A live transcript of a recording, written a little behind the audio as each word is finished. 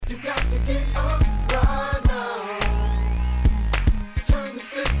You got to get up right now. Turn the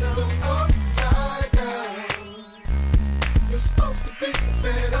system upside down. You're supposed to be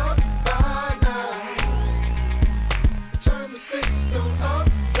fed up by now. Turn the system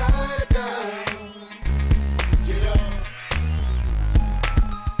upside down. Get up.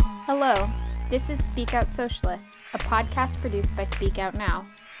 Hello, this is Speak Out Socialists, a podcast produced by Speak Out Now.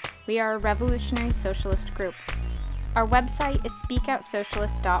 We are a revolutionary socialist group. Our website is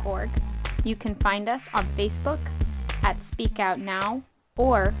speakoutsocialist.org. You can find us on Facebook at Speak Out Now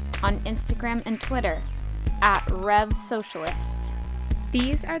or on Instagram and Twitter at RevSocialists.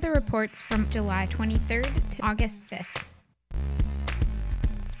 These are the reports from July 23rd to August 5th.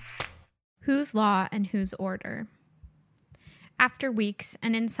 Whose law and whose order? After weeks,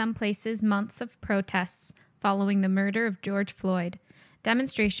 and in some places months of protests following the murder of George Floyd,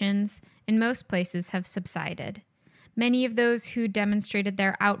 demonstrations in most places have subsided. Many of those who demonstrated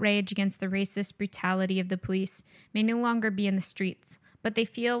their outrage against the racist brutality of the police may no longer be in the streets, but they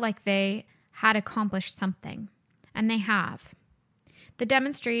feel like they had accomplished something. And they have. The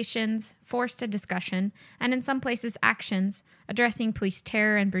demonstrations forced a discussion, and in some places actions, addressing police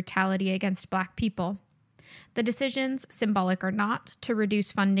terror and brutality against Black people. The decisions, symbolic or not, to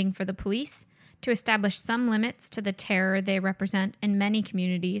reduce funding for the police, to establish some limits to the terror they represent in many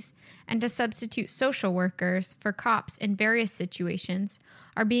communities, and to substitute social workers for cops in various situations,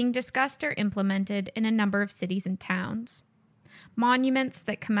 are being discussed or implemented in a number of cities and towns. Monuments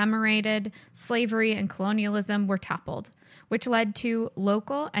that commemorated slavery and colonialism were toppled, which led to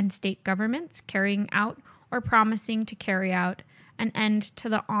local and state governments carrying out or promising to carry out an end to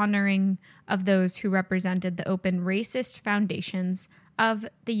the honoring of those who represented the open racist foundations of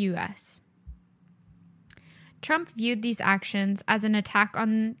the U.S. Trump viewed these actions as an attack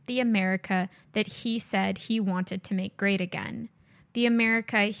on the America that he said he wanted to make great again, the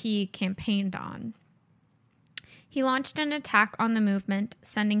America he campaigned on. He launched an attack on the movement,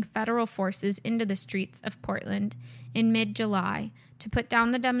 sending federal forces into the streets of Portland in mid-July to put down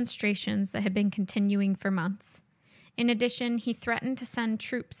the demonstrations that had been continuing for months. In addition, he threatened to send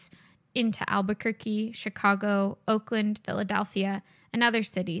troops into Albuquerque, Chicago, Oakland, Philadelphia, and other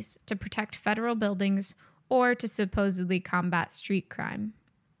cities to protect federal buildings or to supposedly combat street crime.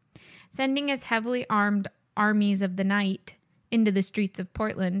 Sending his heavily armed armies of the night into the streets of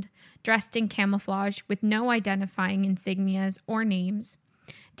Portland, dressed in camouflage with no identifying insignias or names,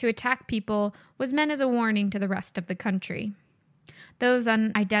 to attack people was meant as a warning to the rest of the country. Those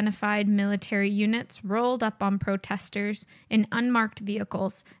unidentified military units rolled up on protesters in unmarked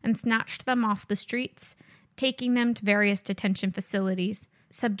vehicles and snatched them off the streets, taking them to various detention facilities,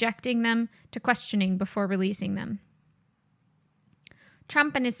 subjecting them to questioning before releasing them.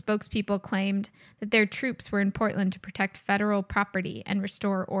 Trump and his spokespeople claimed that their troops were in Portland to protect federal property and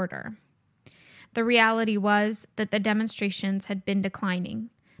restore order. The reality was that the demonstrations had been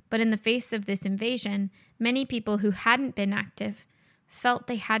declining, but in the face of this invasion, many people who hadn't been active felt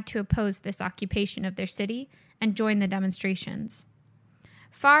they had to oppose this occupation of their city and join the demonstrations.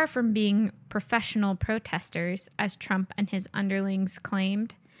 Far from being professional protesters, as Trump and his underlings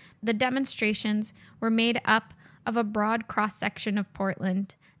claimed, the demonstrations were made up of a broad cross-section of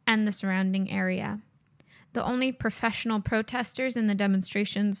Portland and the surrounding area. The only professional protesters in the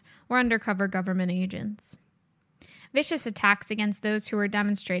demonstrations were undercover government agents. Vicious attacks against those who were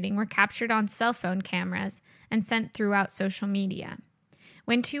demonstrating were captured on cell phone cameras and sent throughout social media.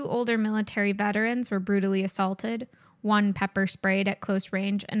 When two older military veterans were brutally assaulted, one pepper sprayed at close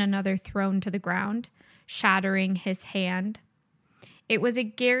range and another thrown to the ground, shattering his hand, it was a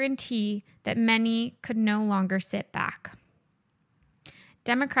guarantee that many could no longer sit back.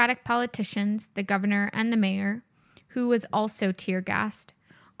 Democratic politicians, the governor and the mayor, who was also tear-gassed,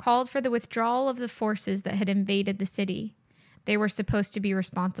 called for the withdrawal of the forces that had invaded the city. They were supposed to be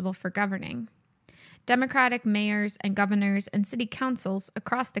responsible for governing. Democratic mayors and governors and city councils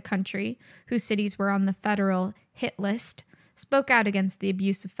across the country, whose cities were on the federal hit list, spoke out against the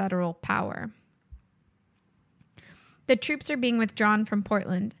abuse of federal power. The troops are being withdrawn from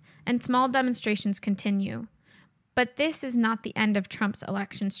Portland, and small demonstrations continue. But this is not the end of Trump's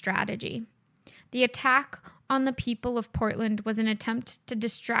election strategy. The attack on the people of Portland was an attempt to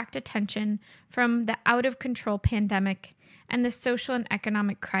distract attention from the out-of-control pandemic and the social and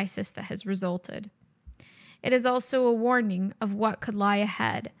economic crisis that has resulted. It is also a warning of what could lie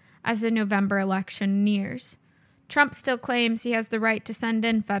ahead as the November election nears. Trump still claims he has the right to send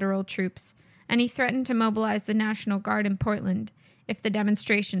in federal troops, and he threatened to mobilize the National Guard in Portland if the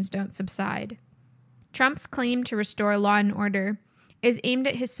demonstrations don't subside. Trump's claim to restore law and order is aimed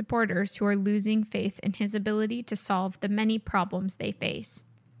at his supporters who are losing faith in his ability to solve the many problems they face.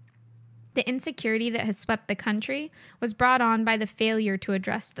 The insecurity that has swept the country was brought on by the failure to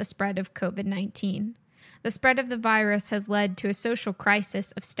address the spread of COVID-19. The spread of the virus has led to a social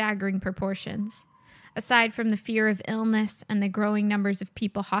crisis of staggering proportions. Aside from the fear of illness and the growing numbers of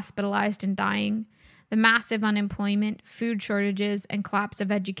people hospitalized and dying, the massive unemployment, food shortages, and collapse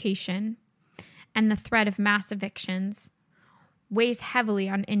of education, and the threat of mass evictions weighs heavily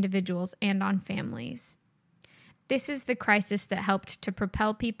on individuals and on families. This is the crisis that helped to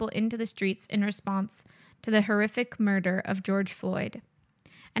propel people into the streets in response to the horrific murder of George Floyd.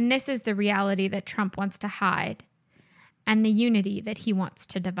 And this is the reality that Trump wants to hide, and the unity that he wants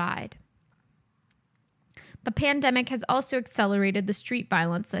to divide. The pandemic has also accelerated the street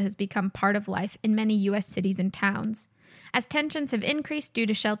violence that has become part of life in many U.S. cities and towns. As tensions have increased due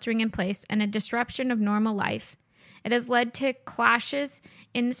to sheltering in place and a disruption of normal life, it has led to clashes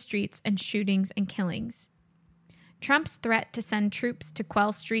in the streets and shootings and killings. Trump's threat to send troops to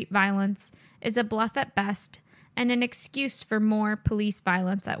quell street violence is a bluff at best and an excuse for more police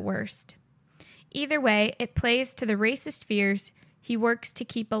violence at worst. Either way, it plays to the racist fears he works to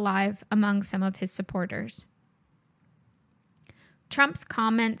keep alive among some of his supporters. Trump's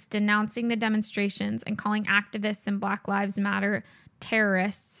comments denouncing the demonstrations and calling activists and Black Lives Matter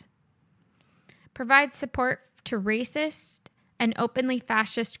terrorists provides support to racist and openly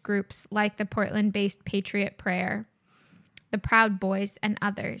fascist groups like the Portland-based Patriot Prayer, the Proud Boys, and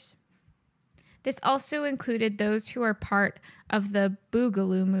others. This also included those who are part of the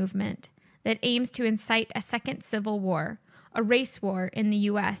Boogaloo movement that aims to incite a second civil war, a race war in the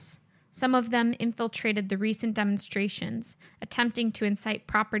U.S. Some of them infiltrated the recent demonstrations, attempting to incite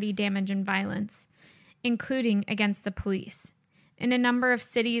property damage and violence, including against the police. In a number of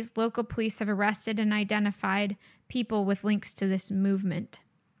cities, local police have arrested and identified people with links to this movement.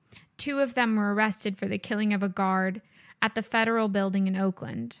 2 of them were arrested for the killing of a guard at the federal building in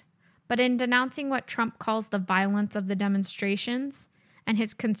Oakland. But in denouncing what Trump calls the violence of the demonstrations and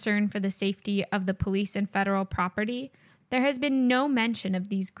his concern for the safety of the police and federal property, there has been no mention of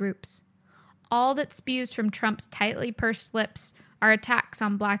these groups. All that spews from Trump's tightly pursed lips are attacks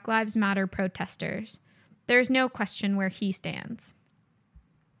on Black Lives Matter protesters. There is no question where he stands.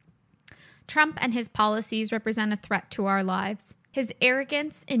 Trump and his policies represent a threat to our lives. His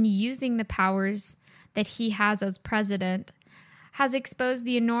arrogance in using the powers that he has as president has exposed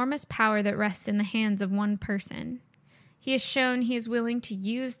the enormous power that rests in the hands of one person. He has shown he is willing to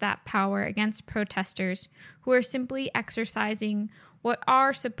use that power against protesters who are simply exercising what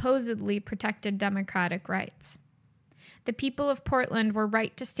are supposedly protected democratic rights. The people of Portland were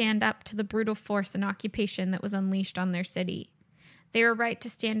right to stand up to the brutal force and occupation that was unleashed on their city. They were right to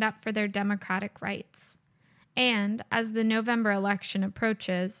stand up for their democratic rights. And as the November election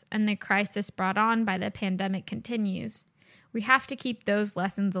approaches and the crisis brought on by the pandemic continues, we have to keep those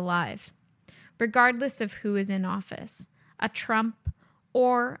lessons alive, regardless of who is in office, a Trump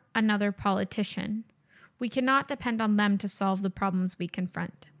or another politician. We cannot depend on them to solve the problems we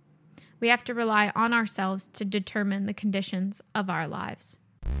confront. We have to rely on ourselves to determine the conditions of our lives.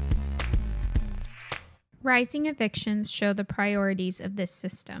 Rising evictions show the priorities of this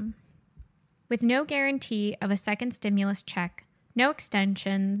system. With no guarantee of a second stimulus check, no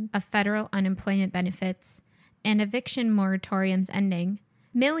extension of federal unemployment benefits, and eviction moratoriums ending,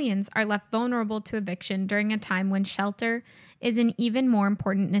 millions are left vulnerable to eviction during a time when shelter is an even more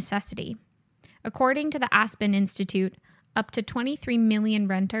important necessity. According to the Aspen Institute, up to 23 million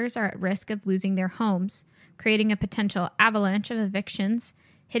renters are at risk of losing their homes, creating a potential avalanche of evictions,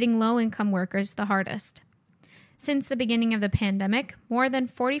 hitting low-income workers the hardest. Since the beginning of the pandemic, more than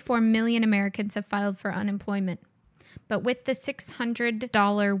 44 million Americans have filed for unemployment. But with the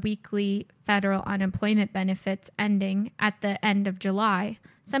 $600 weekly federal unemployment benefits ending at the end of July,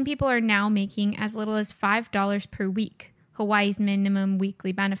 some people are now making as little as $5 per week, Hawaii's minimum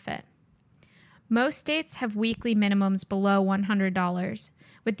weekly benefit. Most states have weekly minimums below $100,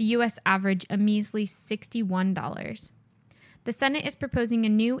 with the U.S. average a measly $61. The Senate is proposing a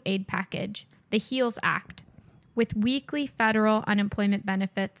new aid package, the HEALS Act, with weekly federal unemployment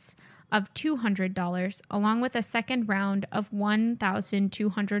benefits of $200, along with a second round of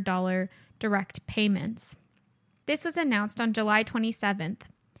 $1,200 direct payments. This was announced on July 27th,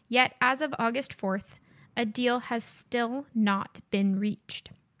 yet as of August 4th, a deal has still not been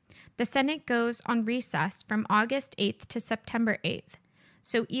reached. The Senate goes on recess from August 8th to September 8th,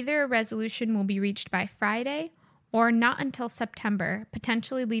 so either a resolution will be reached by Friday or not until September,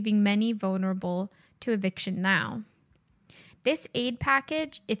 potentially leaving many vulnerable to eviction now. This aid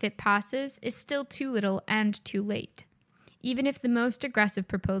package, if it passes, is still too little and too late. Even if the most aggressive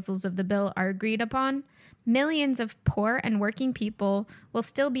proposals of the bill are agreed upon, Millions of poor and working people will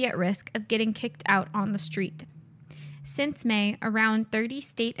still be at risk of getting kicked out on the street. Since May, around 30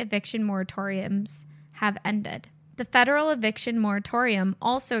 state eviction moratoriums have ended. The federal eviction moratorium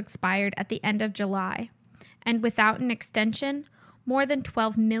also expired at the end of July, and without an extension, more than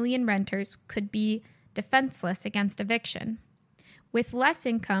 12 million renters could be defenseless against eviction. With less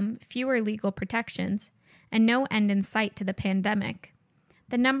income, fewer legal protections, and no end in sight to the pandemic,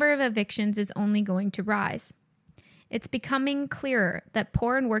 the number of evictions is only going to rise. It's becoming clearer that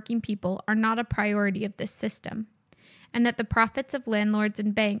poor and working people are not a priority of this system, and that the profits of landlords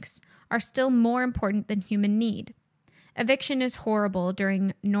and banks are still more important than human need. Eviction is horrible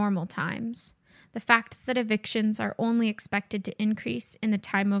during normal times. The fact that evictions are only expected to increase in the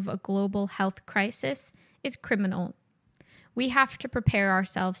time of a global health crisis is criminal. We have to prepare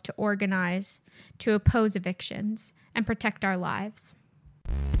ourselves to organize, to oppose evictions, and protect our lives.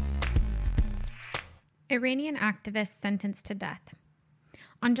 Iranian activists sentenced to death.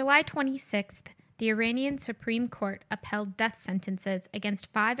 On July 26th, the Iranian Supreme Court upheld death sentences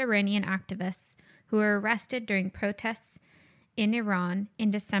against 5 Iranian activists who were arrested during protests in Iran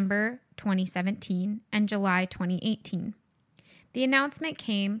in December 2017 and July 2018. The announcement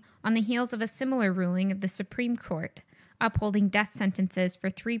came on the heels of a similar ruling of the Supreme Court upholding death sentences for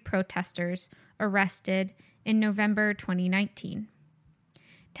 3 protesters arrested in November 2019.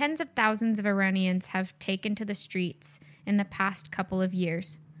 Tens of thousands of Iranians have taken to the streets in the past couple of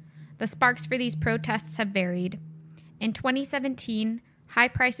years. The sparks for these protests have varied. In 2017, high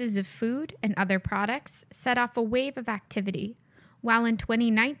prices of food and other products set off a wave of activity, while in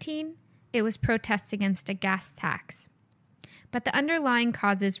 2019, it was protests against a gas tax. But the underlying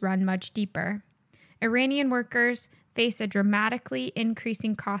causes run much deeper. Iranian workers face a dramatically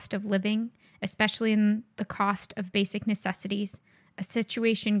increasing cost of living, especially in the cost of basic necessities, a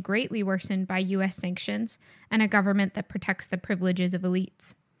situation greatly worsened by U.S. sanctions and a government that protects the privileges of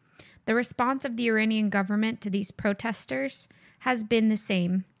elites. The response of the Iranian government to these protesters has been the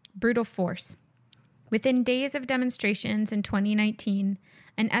same: brutal force. Within days of demonstrations in 2019,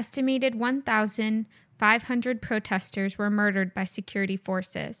 an estimated 1,500 protesters were murdered by security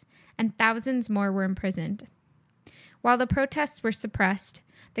forces, and thousands more were imprisoned. While the protests were suppressed,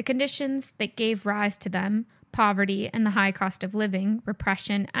 the conditions that gave rise to them, poverty and the high cost of living,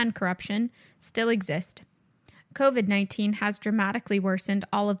 repression, and corruption, still exist. COVID-19 has dramatically worsened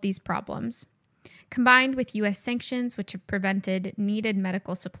all of these problems. Combined with U.S. sanctions, which have prevented needed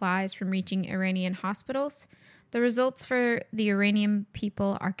medical supplies from reaching Iranian hospitals, the results for the Iranian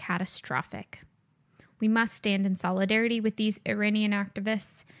people are catastrophic. We must stand in solidarity with these Iranian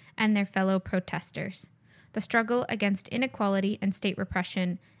activists and their fellow protesters. The struggle against inequality and state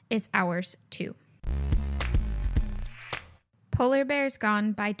repression is ours too. Polar bears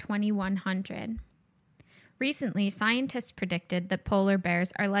gone by 2100. Recently, scientists predicted that polar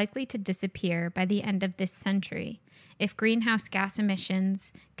bears are likely to disappear by the end of this century if greenhouse gas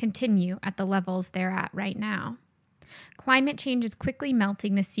emissions continue at the levels they're at right now. Climate change is quickly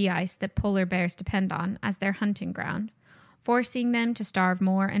melting the sea ice that polar bears depend on as their hunting ground, forcing them to starve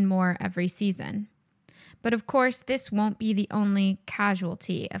more and more every season. But of course, this won't be the only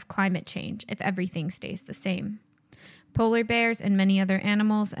casualty of climate change if everything stays the same. Polar bears and many other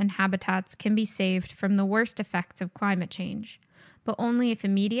animals and habitats can be saved from the worst effects of climate change, but only if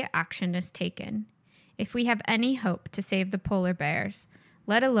immediate action is taken. If we have any hope to save the polar bears,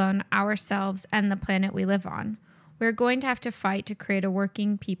 let alone ourselves and the planet we live on, we're going to have to fight to create a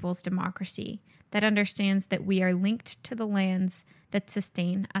working people's democracy that understands that we are linked to the lands that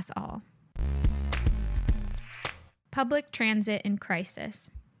sustain us all. Public transit in crisis.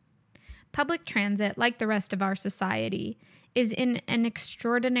 Public transit, like the rest of our society, is in an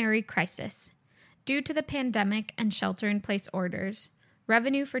extraordinary crisis. Due to the pandemic and shelter-in-place orders,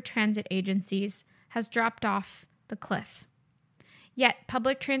 revenue for transit agencies has dropped off the cliff. Yet,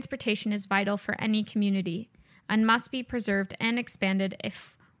 public transportation is vital for any community and must be preserved and expanded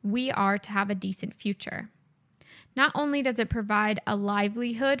if we are to have a decent future. Not only does it provide a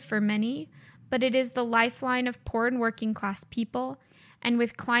livelihood for many, but it is the lifeline of poor and working class people, and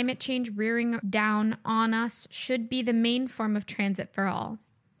with climate change rearing down on us, should be the main form of transit for all.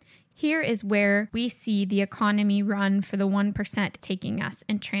 Here is where we see the economy run for the 1% taking us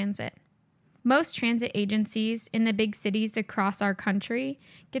in transit. Most transit agencies in the big cities across our country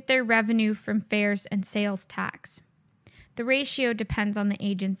get their revenue from fares and sales tax. The ratio depends on the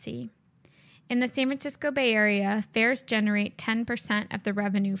agency. In the San Francisco Bay Area, fares generate 10% of the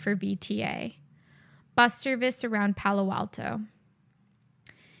revenue for VTA. Bus service around Palo Alto.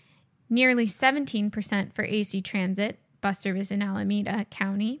 Nearly 17% for AC Transit, bus service in Alameda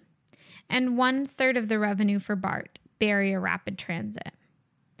County, and 1/3 of the revenue for BART, Barrier Rapid Transit.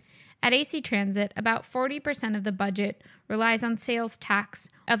 At AC Transit, about 40% of the budget relies on sales tax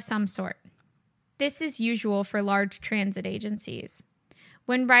of some sort. This is usual for large transit agencies.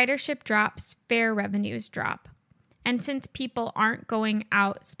 When ridership drops, fare revenues drop. And since people aren't going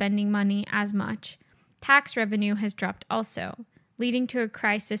out spending money as much, tax revenue has dropped also, leading to a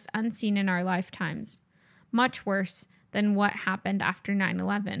crisis unseen in our lifetimes, much worse than what happened after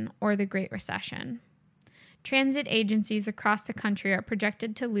 9/11 or the Great Recession. Transit agencies across the country are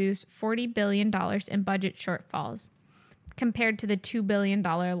projected to lose $40 billion in budget shortfalls, compared to the $2 billion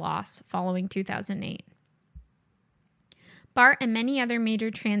loss following 2008. BART and many other major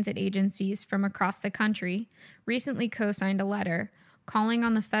transit agencies from across the country recently co-signed a letter calling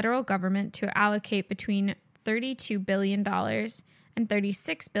on the federal government to allocate between $32 billion and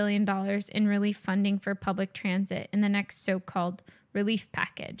 $36 billion in relief funding for public transit in the next so-called relief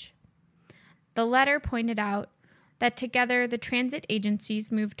package. The letter pointed out that together the transit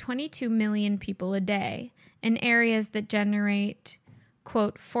agencies move 22 million people a day in areas that generate,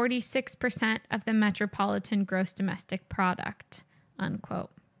 quote, 46% of the metropolitan gross domestic product,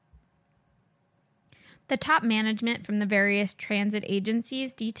 unquote. The top management from the various transit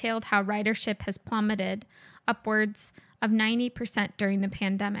agencies detailed how ridership has plummeted upwards of 90% during the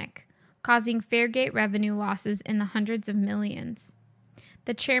pandemic, causing Faregate revenue losses in the hundreds of millions.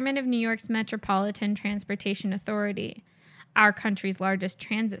 The chairman of New York's Metropolitan Transportation Authority, our country's largest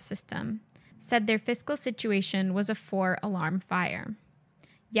transit system, said their fiscal situation was a 4-alarm fire.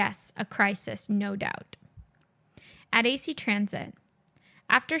 Yes, a crisis, no doubt. At AC Transit,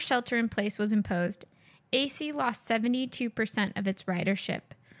 after shelter-in-place was imposed, AC lost 72% of its ridership,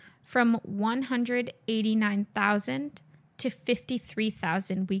 from 189,000 to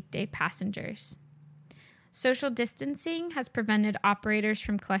 53,000 weekday passengers. Social distancing has prevented operators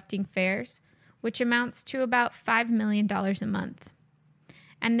from collecting fares, which amounts to about $5 million a month.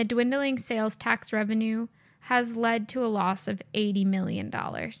 And the dwindling sales tax revenue has led to a loss of $80 million.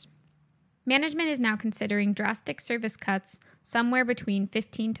 Management is now considering drastic service cuts somewhere between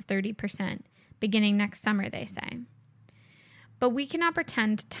 15 to 30%, beginning next summer, they say. But we cannot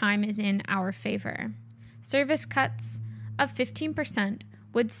pretend time is in our favor. Service cuts of 15%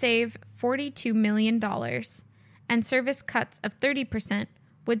 would save $42 million, and service cuts of 30%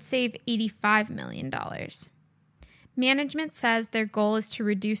 would save $85 million. Management says their goal is to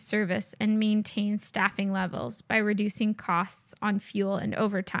reduce service and maintain staffing levels by reducing costs on fuel and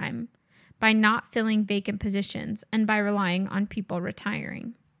overtime, by not filling vacant positions, and by relying on people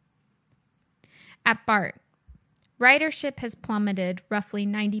retiring. At BART, ridership has plummeted roughly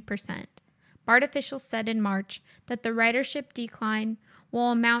 90%. BART officials said in March that the ridership decline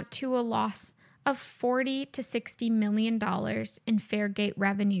will amount to a loss of $40 to $60 million in Faregate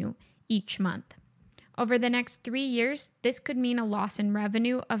revenue each month. Over the next 3 years, this could mean a loss in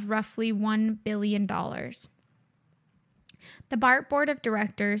revenue of roughly $1 billion. The BART Board of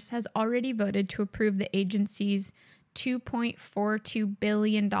Directors has already voted to approve the agency's $2.42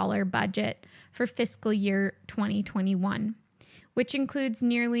 billion budget for fiscal year 2021, which includes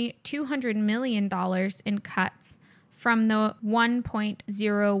nearly $200 million in cuts from the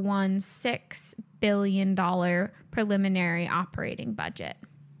 $1.016 billion preliminary operating budget.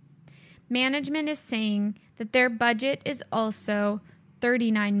 Management is saying that their budget is also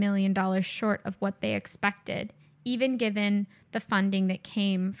 $39 million short of what they expected, even given the funding that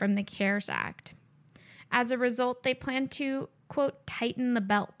came from the CARES Act. As a result, they plan to, quote, tighten the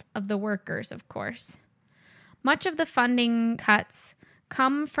belt of the workers, of course. Much of the funding cuts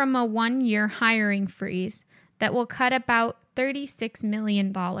come from a 1-year hiring freeze that will cut about $36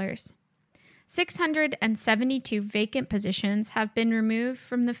 million. 672 vacant positions have been removed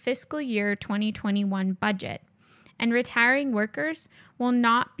from the fiscal year 2021 budget, and retiring workers will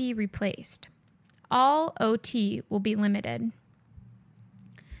not be replaced. All OT will be limited.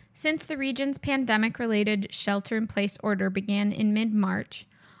 Since the region's pandemic-related shelter-in-place order began in mid-March,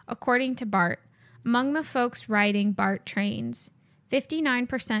 according to BART, among the folks riding BART trains,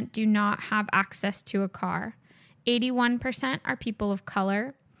 59% do not have access to a car, 81% are people of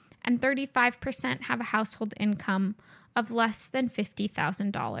color, and 35% have a household income of less than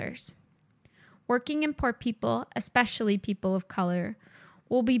 $50,000. Working and poor people, especially people of color,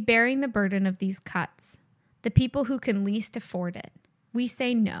 will be bearing the burden of these cuts, the people who can least afford it. We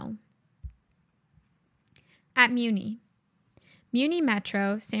say no. At Muni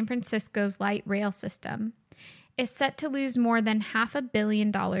Metro, San Francisco's light rail system, is set to lose more than $500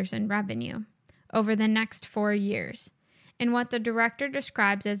 million in revenue over the next 4 years, in what the director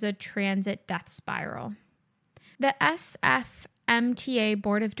describes as a transit death spiral. The SFMA MTA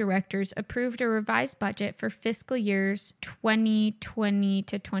Board of Directors approved a revised budget for fiscal years 2020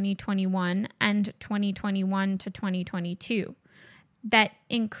 to 2021 and 2021 to 2022 that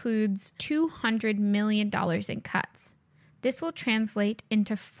includes $200 million in cuts. This will translate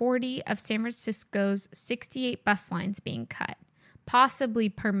into 40 of San Francisco's 68 bus lines being cut, possibly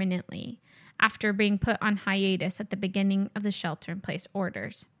permanently, after being put on hiatus at the beginning of the shelter-in-place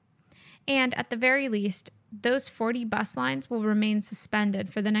orders. And at the very least, those 40 bus lines will remain suspended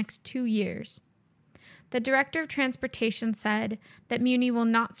for the next 2 years. The Director of Transportation said that Muni will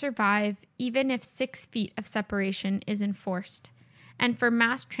not survive even if 6 feet of separation is enforced. And for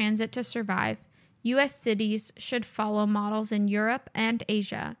mass transit to survive, U.S. cities should follow models in Europe and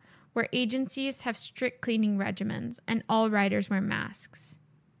Asia, where agencies have strict cleaning regimens and all riders wear masks.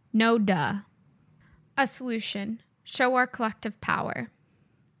 No duh. A solution. Show our collective power.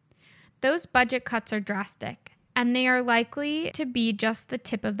 Those budget cuts are drastic, and they are likely to be just the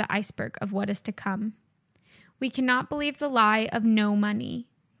tip of the iceberg of what is to come. We cannot believe the lie of no money.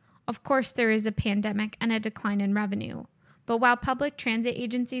 Of course, there is a pandemic and a decline in revenue. But while public transit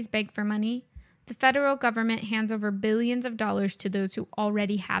agencies beg for money, the federal government hands over billions of dollars to those who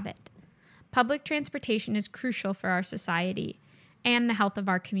already have it. Public transportation is crucial for our society and the health of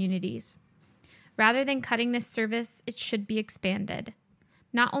our communities. Rather than cutting this service, it should be expanded.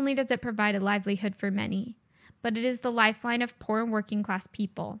 Not only does it provide a livelihood for many, but it is the lifeline of poor and working class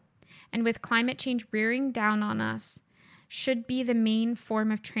people. And with climate change rearing down on us, should be the main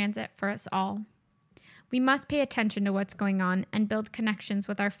form of transit for us all. We must pay attention to what's going on and build connections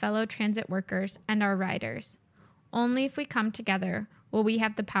with our fellow transit workers and our riders. Only if we come together will we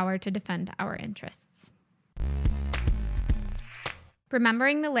have the power to defend our interests.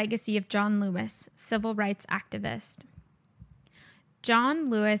 Remembering the legacy of John Lewis, civil rights activist. John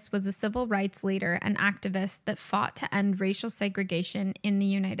Lewis was a civil rights leader and activist that fought to end racial segregation in the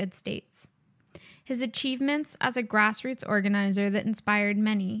United States. His achievements as a grassroots organizer that inspired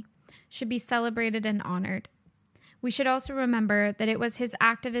many should be celebrated and honored. We should also remember that it was his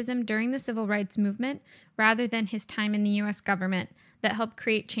activism during the civil rights movement rather than his time in the U.S. government that helped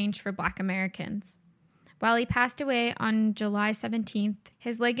create change for Black Americans. While he passed away on July 17th,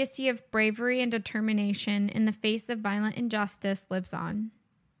 his legacy of bravery and determination in the face of violent injustice lives on.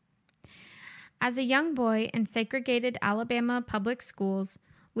 As a young boy in segregated Alabama public schools,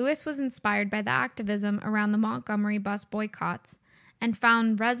 Lewis was inspired by the activism around the Montgomery bus boycotts and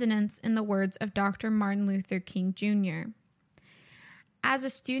found resonance in the words of Dr. Martin Luther King Jr. As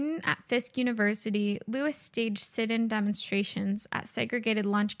a student at Fisk University, Lewis staged sit-in demonstrations at segregated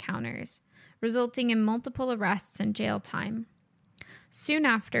lunch counters, resulting in multiple arrests and jail time. Soon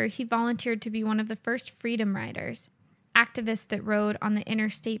after, he volunteered to be one of the first Freedom Riders, activists that rode on the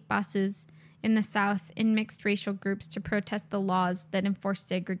interstate buses in the South in mixed racial groups to protest the laws that enforced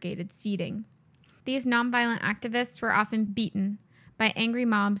segregated seating. These nonviolent activists were often beaten by angry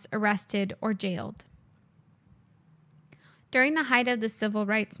mobs, arrested, or jailed. During the height of the civil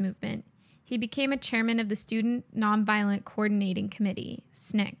rights movement, he became a chairman of the Student Nonviolent Coordinating Committee,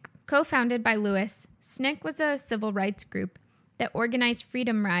 SNCC. Co-founded by Lewis, SNCC was a civil rights group that organized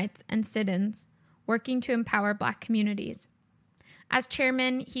freedom rides and sit-ins, working to empower Black communities. As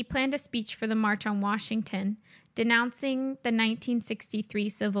chairman, he planned a speech for the March on Washington, denouncing the 1963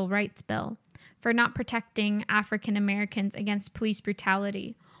 Civil Rights Bill for not protecting African Americans against police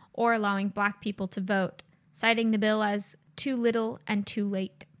brutality or allowing Black people to vote, citing the bill as too little and too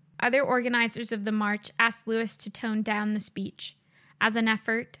late. Other organizers of the march asked Lewis to tone down the speech as an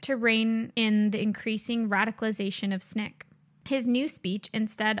effort to rein in the increasing radicalization of SNCC. His new speech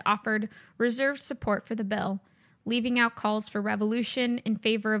instead offered reserved support for the bill, leaving out calls for revolution in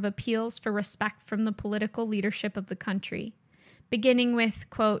favor of appeals for respect from the political leadership of the country, beginning with,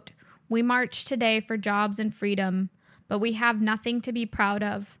 quote, "We march today for jobs and freedom, but we have nothing to be proud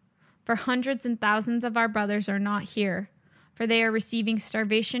of, for hundreds and thousands of our brothers are not here, for they are receiving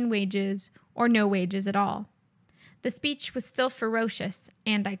starvation wages or no wages at all." The speech was still ferocious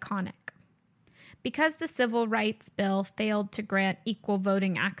and iconic. Because the Civil Rights Bill failed to grant equal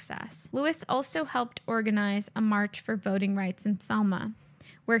voting access, Lewis also helped organize a march for voting rights in Selma,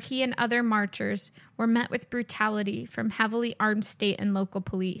 where he and other marchers were met with brutality from heavily armed state and local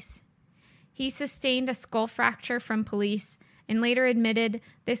police. He sustained a skull fracture from police and later admitted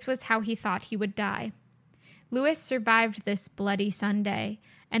this was how he thought he would die. Lewis survived this bloody Sunday,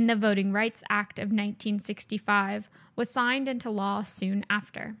 and the Voting Rights Act of 1965 was signed into law soon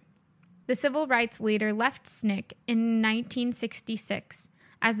after. The civil rights leader left SNCC in 1966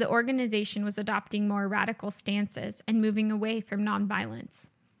 as the organization was adopting more radical stances and moving away from nonviolence.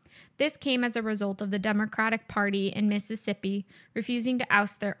 This came as a result of the Democratic Party in Mississippi refusing to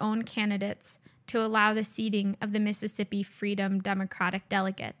oust their own candidates to allow the seating of the Mississippi Freedom Democratic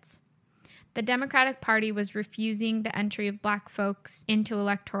delegates. The Democratic Party was refusing the entry of Black folks into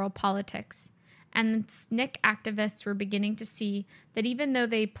electoral politics, and SNCC activists were beginning to see that even though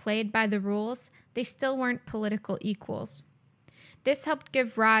they played by the rules, they still weren't political equals. This helped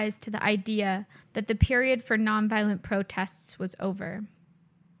give rise to the idea that the period for nonviolent protests was over.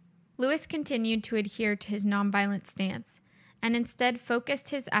 Lewis continued to adhere to his nonviolent stance, and instead focused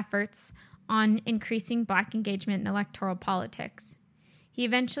his efforts on increasing Black engagement in electoral politics. He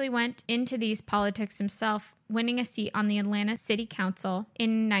eventually went into these politics himself, winning a seat on the Atlanta City Council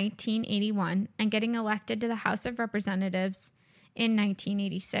in 1981 and getting elected to the House of Representatives in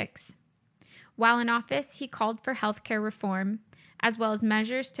 1986. While in office, he called for healthcare reform, as well as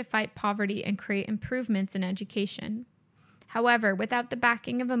measures to fight poverty and create improvements in education. However, without the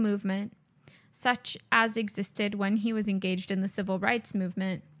backing of a movement, such as existed when he was engaged in the civil rights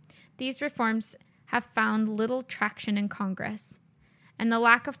movement, these reforms have found little traction in Congress, and the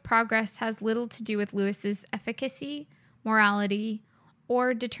lack of progress has little to do with Lewis's efficacy, morality,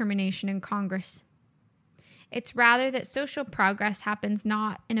 or determination in Congress. It's rather that social progress happens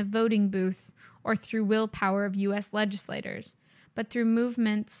not in a voting booth or through willpower of U.S. legislators, but through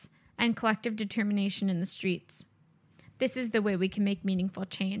movements and collective determination in the streets. This is the way we can make meaningful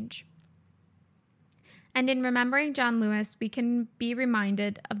change. And in remembering John Lewis, we can be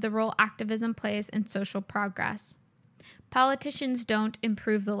reminded of the role activism plays in social progress. Politicians don't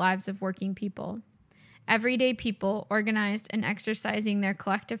improve the lives of working people. Everyday people, organized and exercising their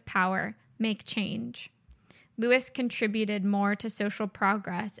collective power, make change. Lewis contributed more to social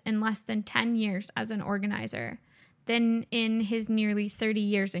progress in less than 10 years as an organizer than in his nearly 30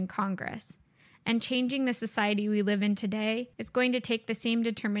 years in Congress. And changing the society we live in today is going to take the same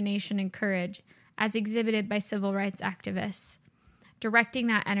determination and courage as exhibited by civil rights activists, directing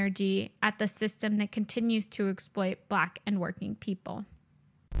that energy at the system that continues to exploit Black and working people.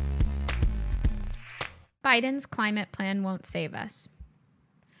 Biden's climate plan won't save us.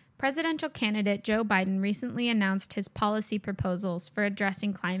 Presidential candidate Joe Biden recently announced his policy proposals for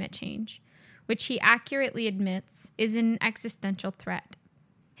addressing climate change, which he accurately admits is an existential threat.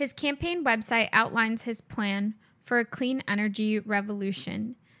 His campaign website outlines his plan for a clean energy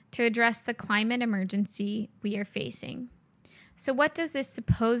revolution to address the climate emergency we are facing. So what does this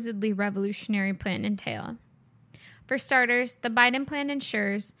supposedly revolutionary plan entail? For starters, the Biden plan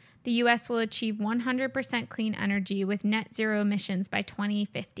ensures the U.S. will achieve 100% clean energy with net zero emissions by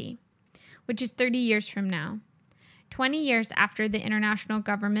 2050, which is 30 years from now. 20 years after the International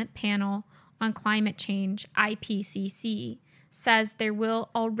Government Panel on Climate Change, IPCC, says there will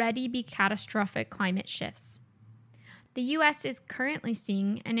already be catastrophic climate shifts. The U.S. is currently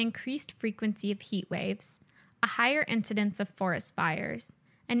seeing an increased frequency of heat waves, a higher incidence of forest fires,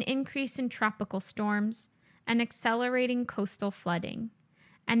 an increase in tropical storms, and accelerating coastal flooding.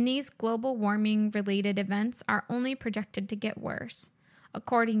 And these global warming-related events are only projected to get worse,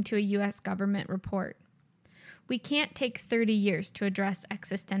 according to a U.S. government report. We can't take 30 years to address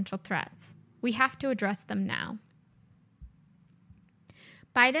existential threats. We have to address them now.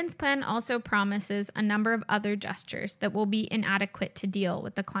 Biden's plan also promises a number of other gestures that will be inadequate to deal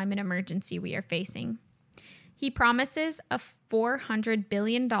with the climate emergency we are facing. He promises a $400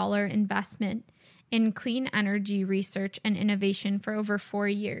 billion investment in clean energy research and innovation for over 4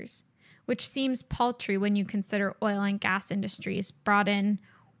 years, which seems paltry when you consider oil and gas industries brought in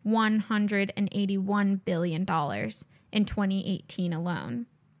 $181 billion in 2018 alone.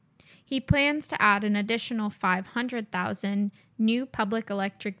 He plans to add an additional 500,000 new public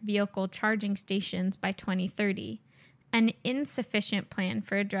electric vehicle charging stations by 2030, an insufficient plan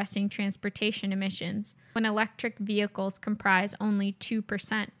for addressing transportation emissions when electric vehicles comprise only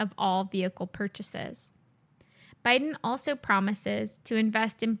 2% of all vehicle purchases. Biden also promises to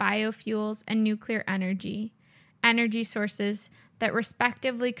invest in biofuels and nuclear energy sources that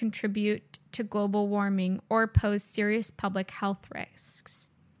respectively contribute to global warming or pose serious public health risks.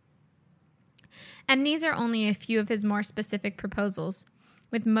 And these are only a few of his more specific proposals,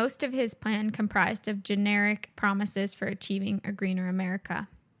 with most of his plan comprised of generic promises for achieving a greener America.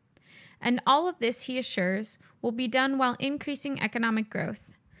 And all of this, he assures, will be done while increasing economic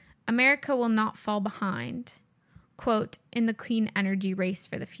growth. America will not fall behind, quote, in the clean energy race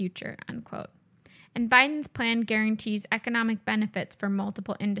for the future, unquote. And Biden's plan guarantees economic benefits for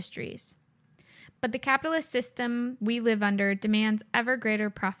multiple industries. But the capitalist system we live under demands ever greater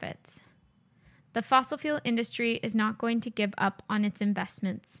profits. The fossil fuel industry is not going to give up on its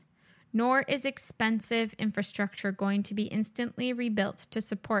investments, nor is expensive infrastructure going to be instantly rebuilt to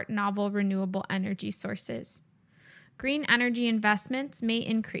support novel renewable energy sources. Green energy investments may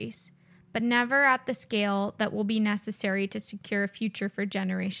increase, but never at the scale that will be necessary to secure a future for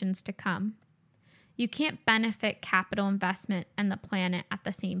generations to come. You can't benefit capital investment and the planet at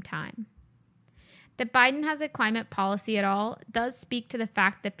the same time. That Biden has a climate policy at all does speak to the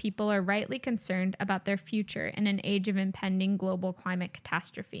fact that people are rightly concerned about their future in an age of impending global climate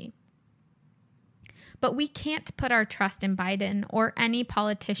catastrophe. But we can't put our trust in Biden or any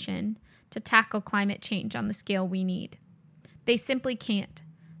politician to tackle climate change on the scale we need. They simply can't.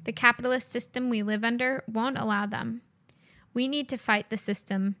 The capitalist system we live under won't allow them. We need to fight the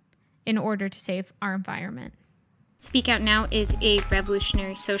system in order to save our environment. Speak Out Now is a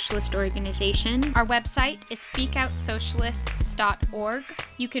revolutionary socialist organization. Our website is speakoutsocialists.org.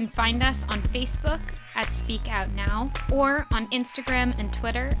 You can find us on Facebook at Speak Out Now or on Instagram and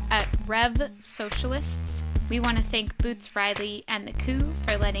Twitter at Rev Socialists. We want to thank Boots Riley and The Coup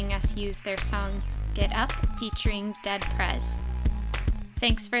for letting us use their song Get Up featuring Dead Prez.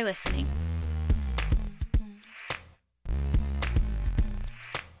 Thanks for listening.